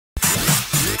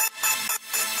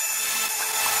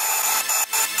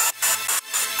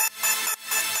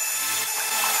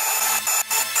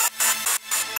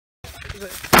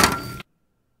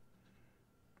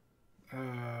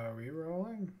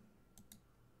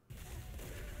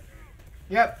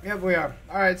Yep, we are.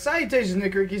 Alright, salutations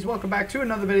NickiRickies, welcome back to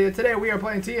another video. Today we are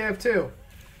playing TF2.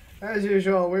 As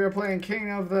usual, we are playing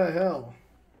King of the Hill.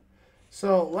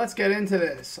 So, let's get into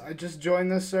this. I just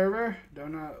joined this server.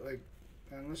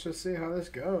 And let's just see how this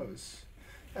goes.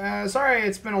 Sorry,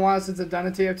 it's been a while since I've done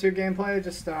a TF2 gameplay.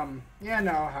 Just, yeah,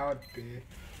 know how it'd be.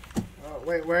 Oh,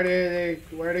 wait, where'd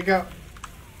it go?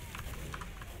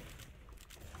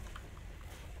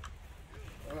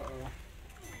 Uh-oh.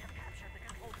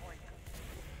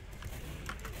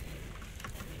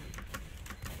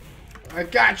 I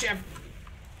got you.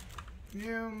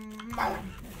 You mother.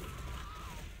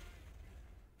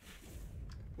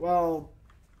 Well,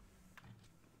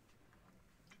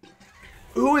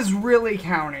 who is really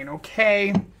counting?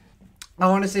 Okay, I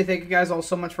want to say thank you guys all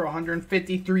so much for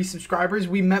 153 subscribers.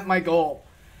 We met my goal.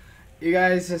 You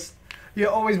guys you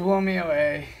always blow me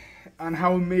away on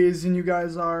how amazing you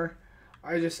guys are.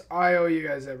 I owe you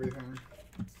guys everything.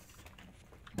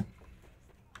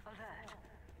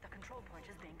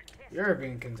 You're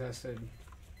being contested.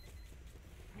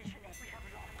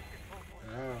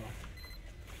 Oh.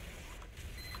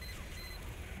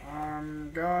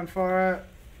 I'm going for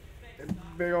it.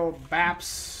 Big old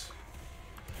baps.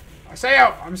 I say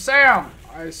him!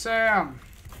 I say him!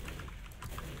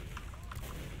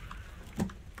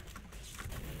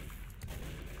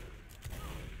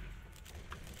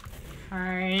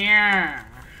 Hiya!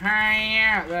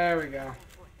 Hiya! There we go.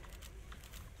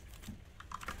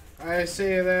 I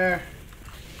see you there.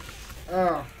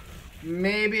 Oh.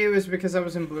 Maybe it was because I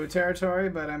was in blue territory,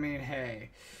 but I mean, hey.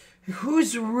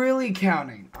 Who's really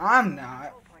counting? I'm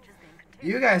not.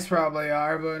 You guys probably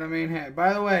are, but I mean, hey.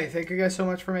 By the way, thank you guys so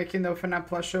much for making the FNAF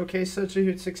Plus Showcase such a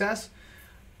huge success.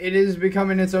 It is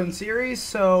becoming its own series,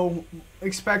 so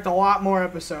expect a lot more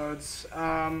episodes.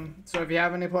 So if you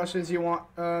have any plushes you want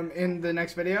in the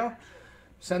next video,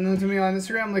 send them to me on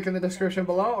Instagram, link in the description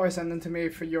below, or send them to me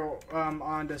for your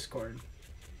on Discord.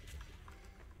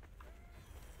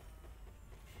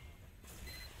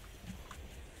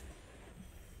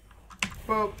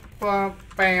 Boop, bump,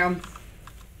 bam.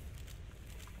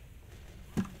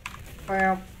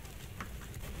 Bam.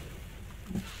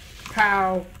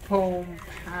 Pow, boom,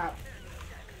 pop.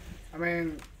 I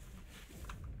mean,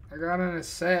 I got an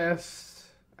assist.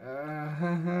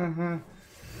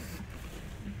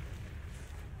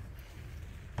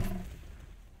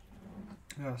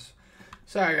 Yes.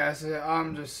 Sorry guys,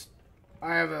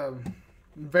 I'm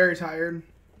very tired.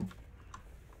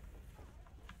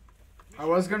 I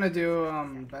was gonna do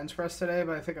bench press today,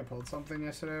 but I think I pulled something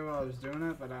yesterday while I was doing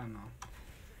it, but I don't know.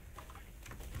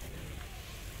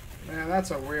 Man, that's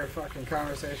a weird fucking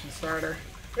conversation starter.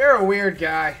 You're a weird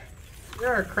guy.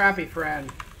 You're a crappy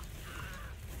friend.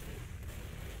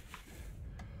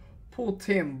 Pull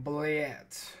Tim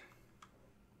Blitz.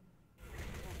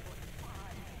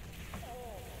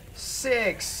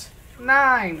 6,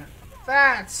 9.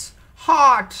 That's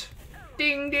hot.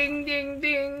 Ding, ding, ding,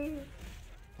 ding.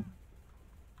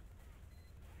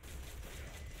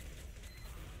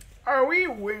 Are we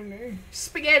winning?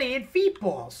 Spaghetti and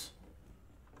feetballs.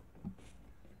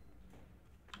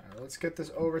 Alright, let's get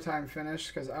this overtime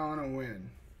finished because I want to win.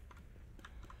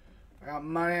 I got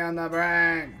money on the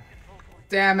brain.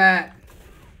 Damn it.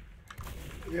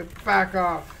 You back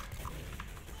off.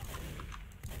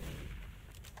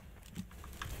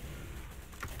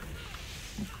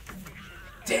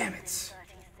 Damn it.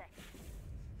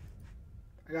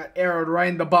 I got arrowed right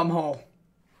in the bumhole.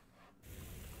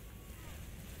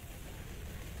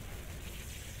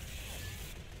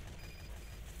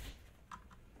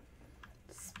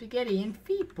 Spaghetti and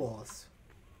feetballs.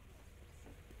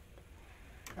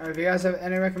 Alright, if you guys have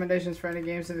any recommendations for any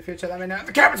games in the future, let me know in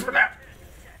the comments for that.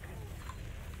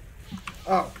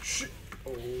 Oh, shit.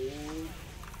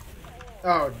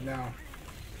 Oh, no.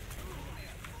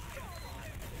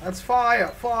 That's fire,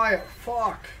 fire,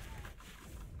 fuck.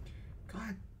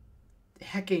 God,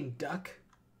 hecking duck.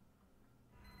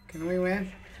 Can we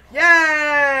win?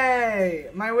 Yay!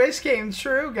 My wish came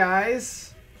true, guys.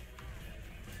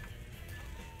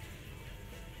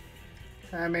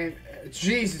 I mean,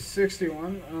 Jesus,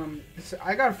 61.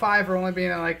 I got 5 for only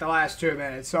being in like the last 2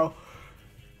 minutes, so.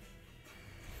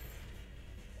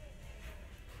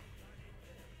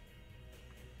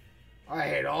 I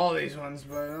hate all these ones,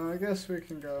 but I guess we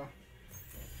can go.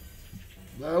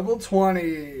 Level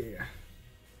 20.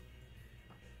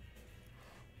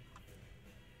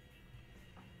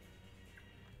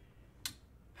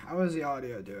 How is the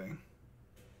audio doing?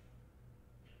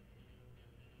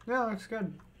 Yeah, looks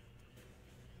good.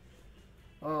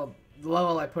 Well, the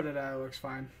level I put it at looks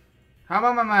fine. How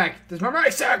about my mic? Does my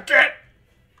mic sound good?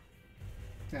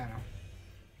 Yeah,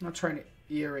 no. I'm not trying to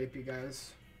ear rape you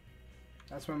guys.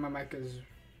 That's when my mic is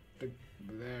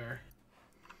there.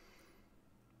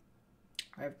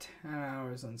 I have 10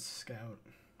 hours on Scout.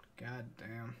 God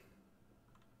damn.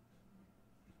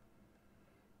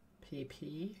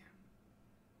 PP?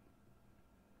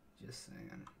 Just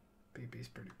saying. PP's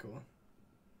pretty cool.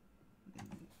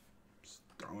 Just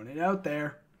throwing it out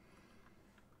there.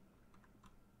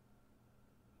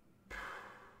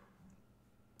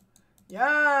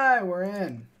 Yeah, we're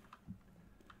in.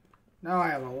 Now I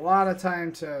have a lot of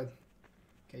time to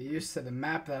get used to the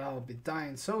map that I'll be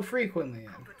dying so frequently in.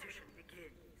 Competition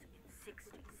begins in 60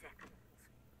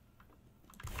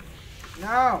 seconds.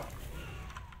 No!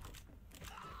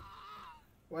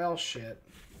 Well, shit.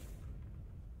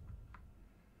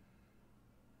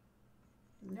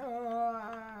 No.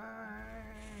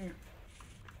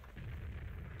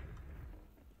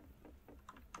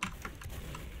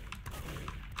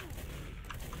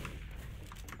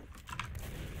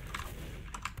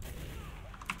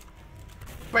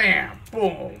 Bam,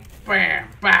 boom, bam,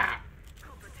 bow.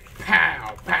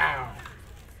 Pow, pow.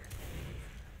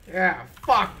 Yeah,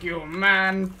 fuck you,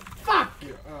 man. Fuck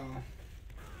you. Oh.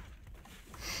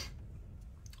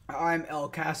 I'm El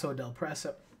Caso del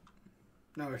Preso.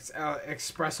 No, it's El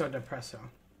Espresso de Preso.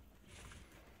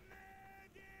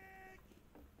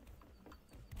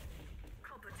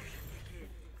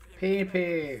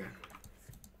 PP.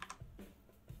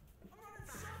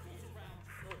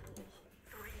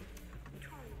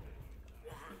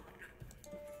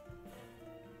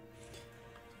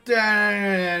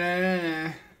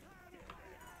 Da-da-da-da-da-da.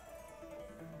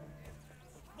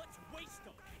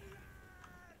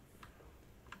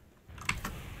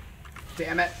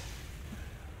 Damn it.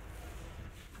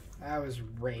 That was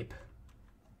rape.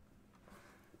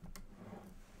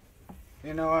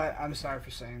 You know what? I'm sorry for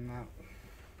saying that.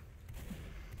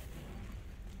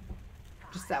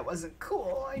 Just that wasn't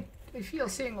cool. I feel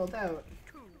singled out.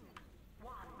 2,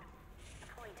 1. The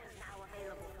point is now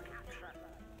available for capture.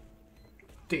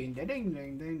 Ding, ding, ding,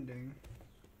 ding, ding, ding.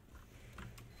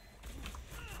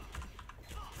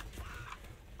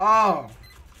 Oh.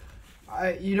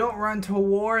 You don't run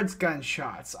towards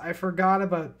gunshots. I forgot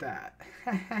about that.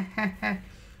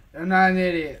 I'm not an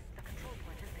idiot. The control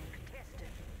point is being contested.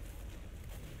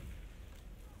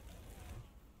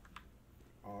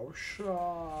 Oh,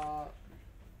 shot.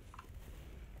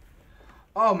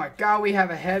 Oh my god, we have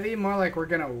a heavy? More like we're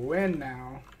gonna win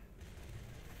now.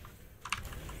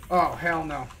 Oh, hell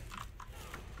no.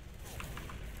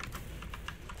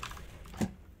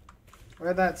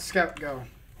 Where'd that scout go?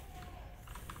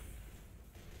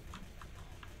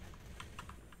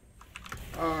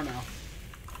 Oh no.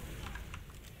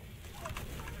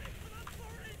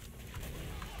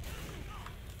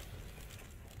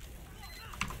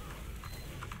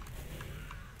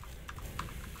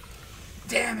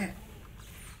 Damn it.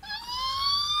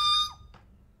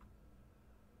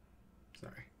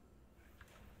 Sorry.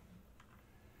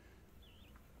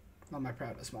 Not my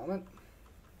proudest moment.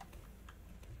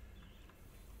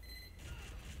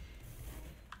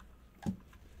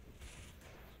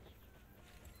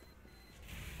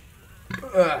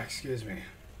 Excuse me.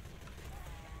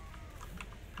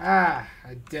 Ah,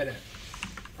 I did it.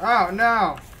 Oh,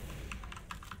 no.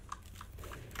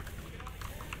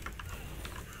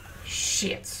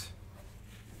 Shit.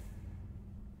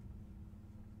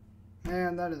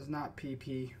 Man, that is not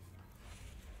PP.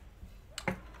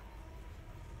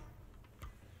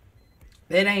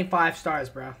 It ain't 5 stars,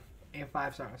 bro. Ain't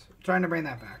 5 stars. I'm trying to bring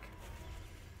that back.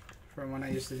 From when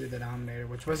I used to do the Dominator,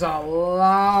 which was a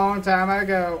long time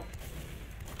ago.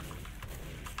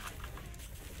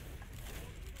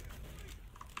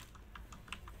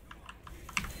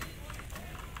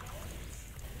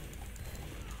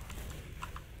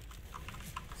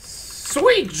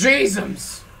 Sweet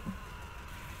Jesus!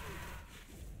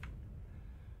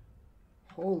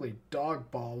 Holy dog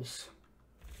balls.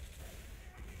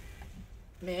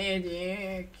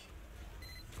 Medic.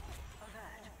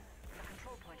 Alert. The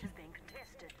control point is being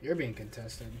contested. You're being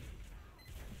contested.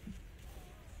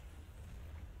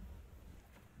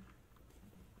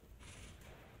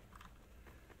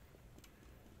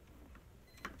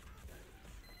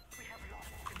 We have lost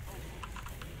control.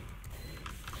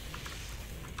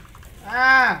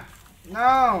 Ah!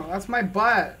 No, that's my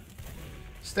butt.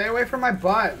 Stay away from my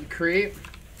butt, you creep.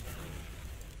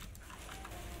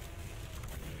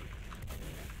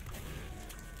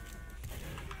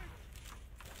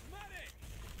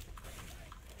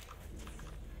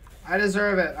 I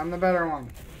deserve it. I'm the better one.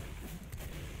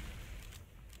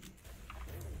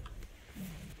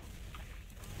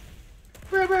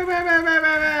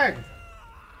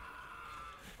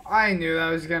 I knew that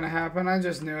was gonna happen. I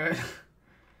just knew it.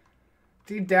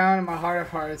 Deep down in my heart of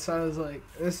hearts, I was like,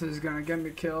 this is gonna get me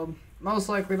killed. Most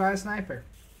likely by a sniper.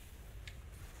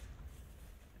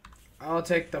 I'll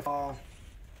take the fall.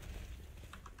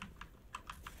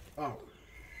 Oh.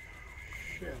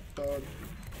 Shit, bud.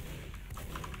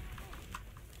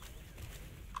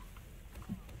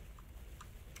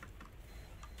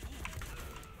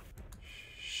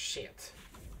 Shit.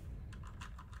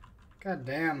 God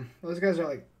damn. Those guys are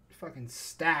like fucking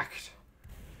stacked.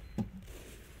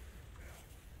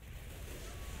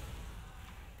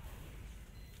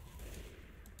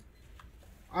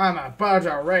 I'm about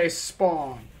to race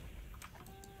spawn.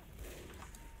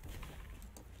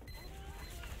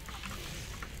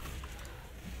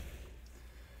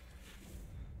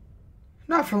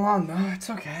 Not for long though, it's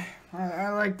okay. I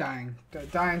like dying.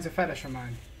 Dying's a fetish of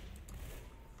mine.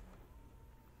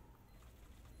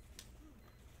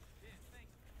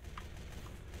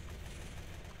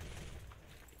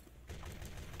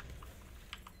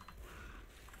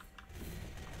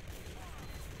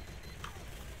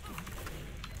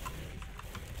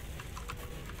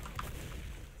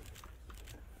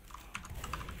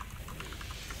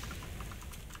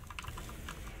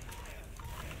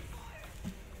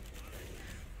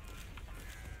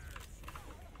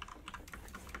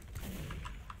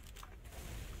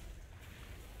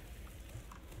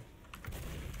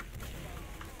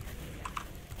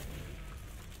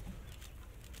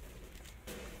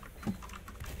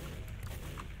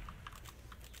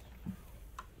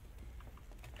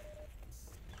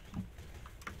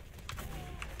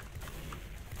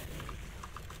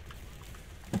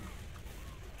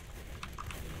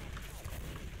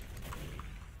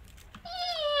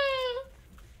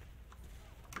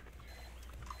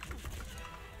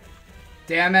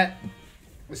 Damn it.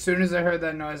 As soon as I heard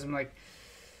that noise, I'm like,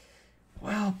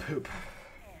 well, poop.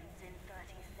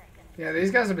 Yeah,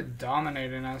 these guys have been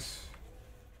dominating us.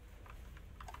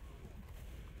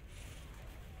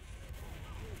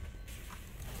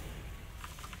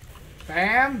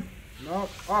 Bam? Nope.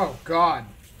 Oh, God.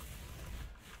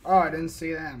 Oh, I didn't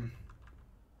see them.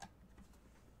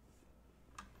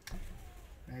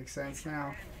 Makes sense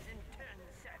now.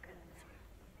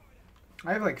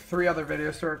 I have like 3 other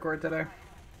videos to record today.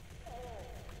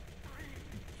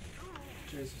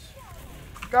 Jesus.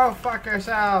 Go fuck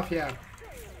yourself, yeah.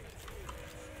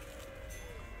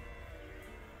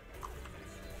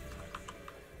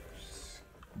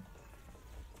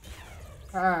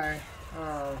 Hi.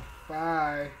 Oh,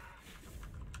 bye.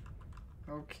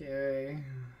 Okay.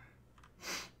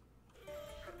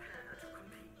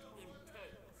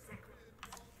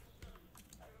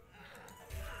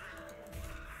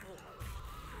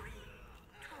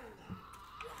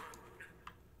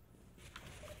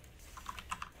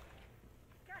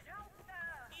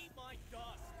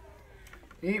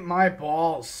 Eat my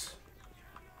balls.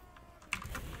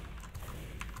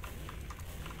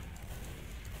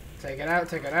 Take it out,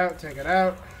 take it out, take it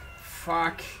out.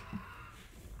 Fuck.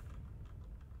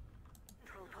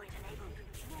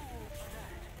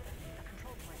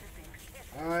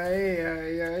 Ay,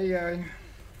 ay, ay, ay.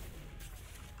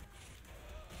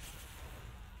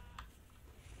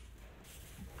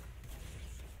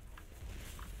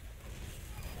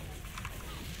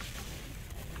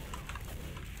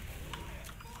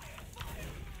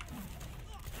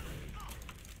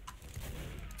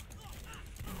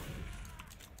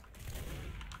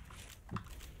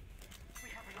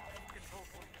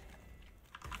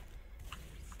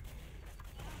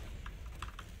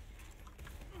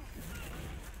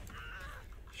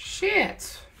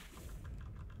 Shit!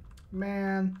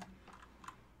 Man.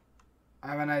 I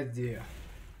have an idea.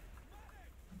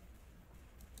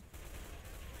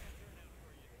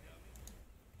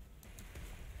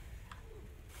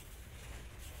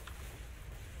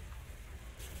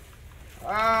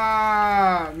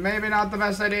 Maybe not the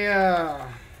best idea.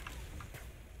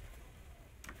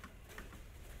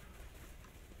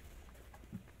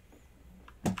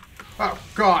 Oh,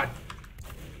 God.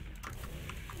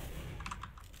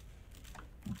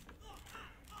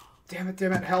 Damn it,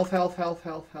 damn it. Health, health, health,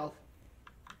 health, health.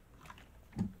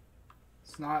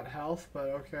 It's not health, but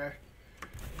okay.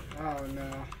 Oh,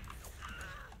 no.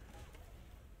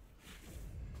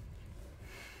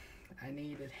 I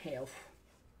needed health.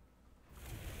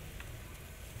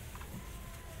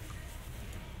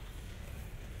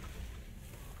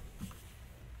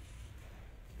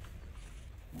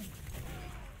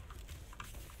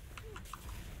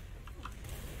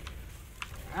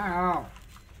 Ow.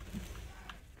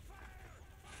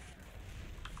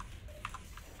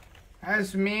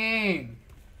 That's mean.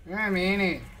 You're a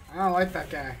meanie. I don't like that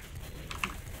guy.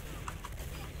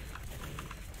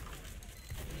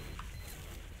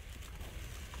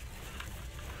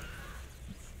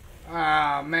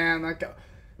 Ah, man, that guy.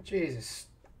 Jesus.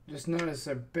 Just noticed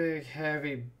a big,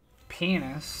 heavy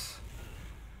penis.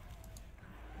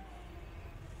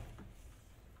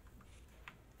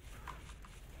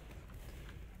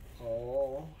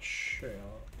 Oh, shit.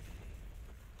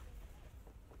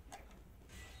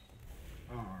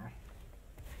 Oh.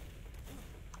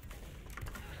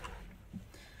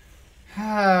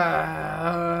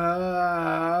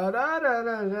 Da, da,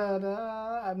 da, da,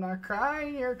 da. I'm not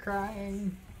crying, you're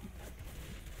crying.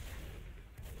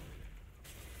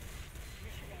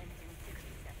 Mission ends in 60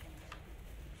 seconds.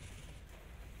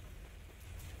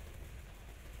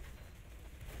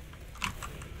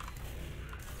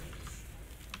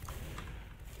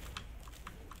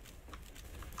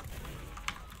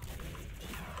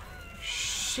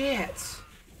 Shit.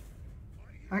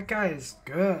 That guy is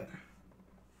good.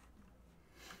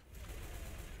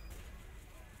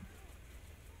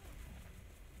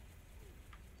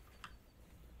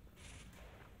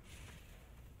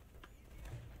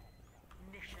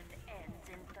 Mission ends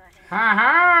in 30 Ha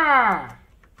ha!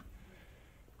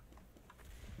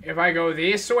 If I go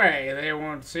this way, they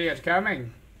won't see it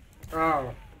coming.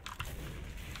 Oh.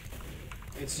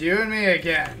 It's you and me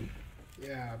again.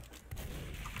 Yeah.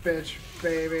 Bitch,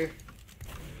 baby.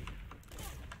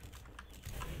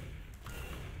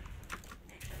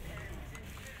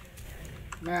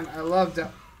 Man, I love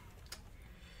that.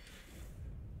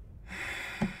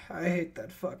 I hate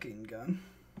that fucking gun.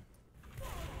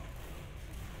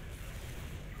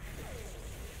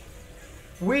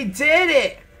 We did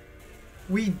it!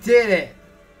 We did it!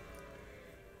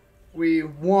 We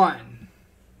won.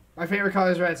 My favorite color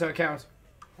is red, so it counts.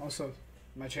 Also,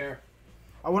 my chair.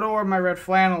 I would have worn my red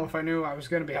flannel if I knew I was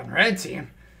going to be on the red team.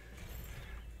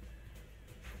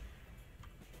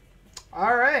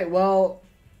 Alright, well,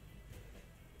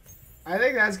 I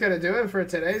think that's going to do it for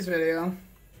today's video.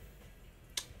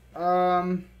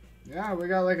 Yeah, we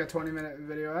got like a 20-minute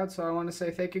video out, so I want to say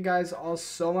thank you guys all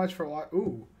so much for watching.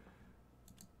 Ooh.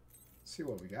 Let's see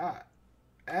what we got.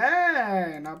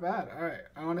 Hey, not bad. Alright,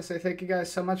 I want to say thank you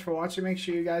guys so much for watching. Make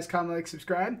sure you guys comment, like,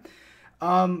 subscribe.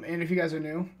 And if you guys are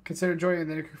new, consider joining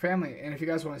the NickiRickies family. And if you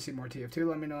guys want to see more TF2,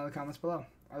 let me know in the comments below.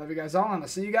 I love you guys all, and I'll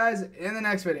see you guys in the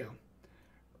next video.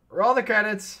 Roll the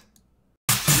credits.